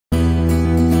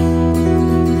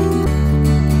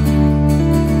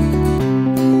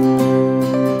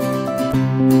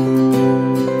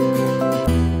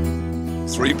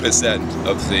10%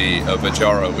 of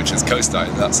Ajara, which is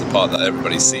coastline. That's the part that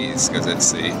everybody sees because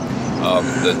it's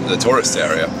the tourist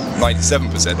area.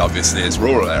 97% obviously is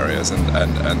rural areas,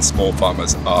 and small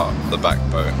farmers are the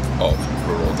backbone of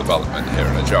rural development here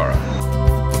in Ajara.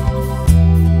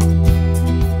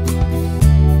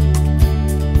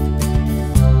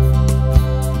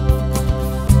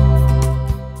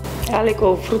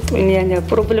 Aleko fruitwenიანი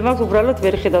პრობლემა უბრალოდ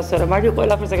ვერ ხედავს რა მაგ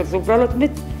ყველაფერს უბრალოდ მე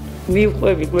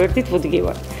მივყვები გვერდით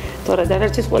ვდგივარ თორე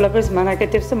დანარჩის ყველაფერს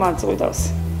მანაკეთებს და მანწყვიდავს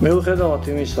მიუხედავად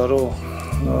იმისა რომ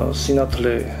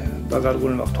სინათლე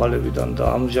დაგარგული მაქვს თვალებიდან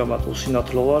და ამჟამად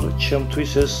უსინათლო ვარ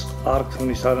ჩემთვის ეს არ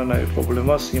ქმნის არანაირ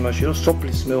პრობლემას იმაში რომ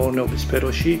სოფლის მეურნეობის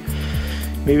სფეროში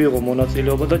მივიღო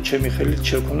მონაწილეობა და ჩემი ხელით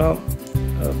შექმნა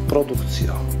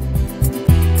პროდუქცია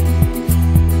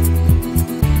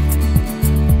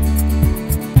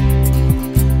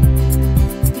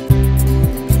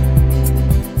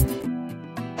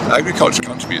Agriculture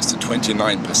contributes to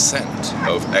 29%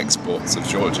 of exports of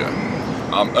Georgia.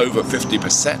 Over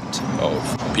 50%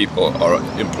 of people are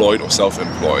employed or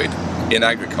self-employed in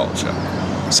agriculture.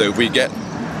 So if we get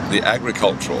the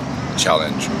agricultural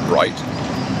challenge right,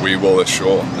 we will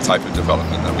assure the type of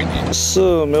development that we need.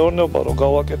 მეურნეობა რო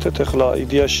გავაკეთეთ ახლა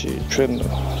იდეაში ჩვენ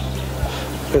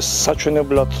ეს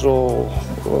საჩვენებლად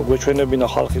რომ გვეჩვენებინა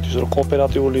ხალხისთვის რომ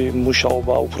კოოპერატიული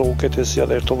მუშაობა უფრო უკეთესია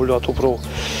და ერთობლივად უფრო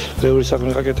ბევრი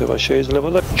საქმე გაკეთება შეიძლება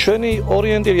და ჩვენი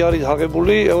ორიენტირი არის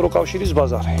აღებული ევროკავშირის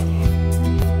ბაზარი.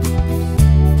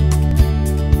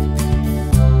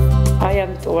 აი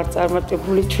ამიტომ ვარ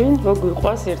წარმატებული ჩვენ რომ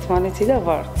გვიყვარს ერთმანეთი და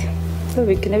ვართ და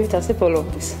ვიქნებით ასე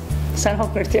ბოლომდე.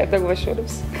 სანამ ერთი არ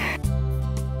დაგვაშორებს.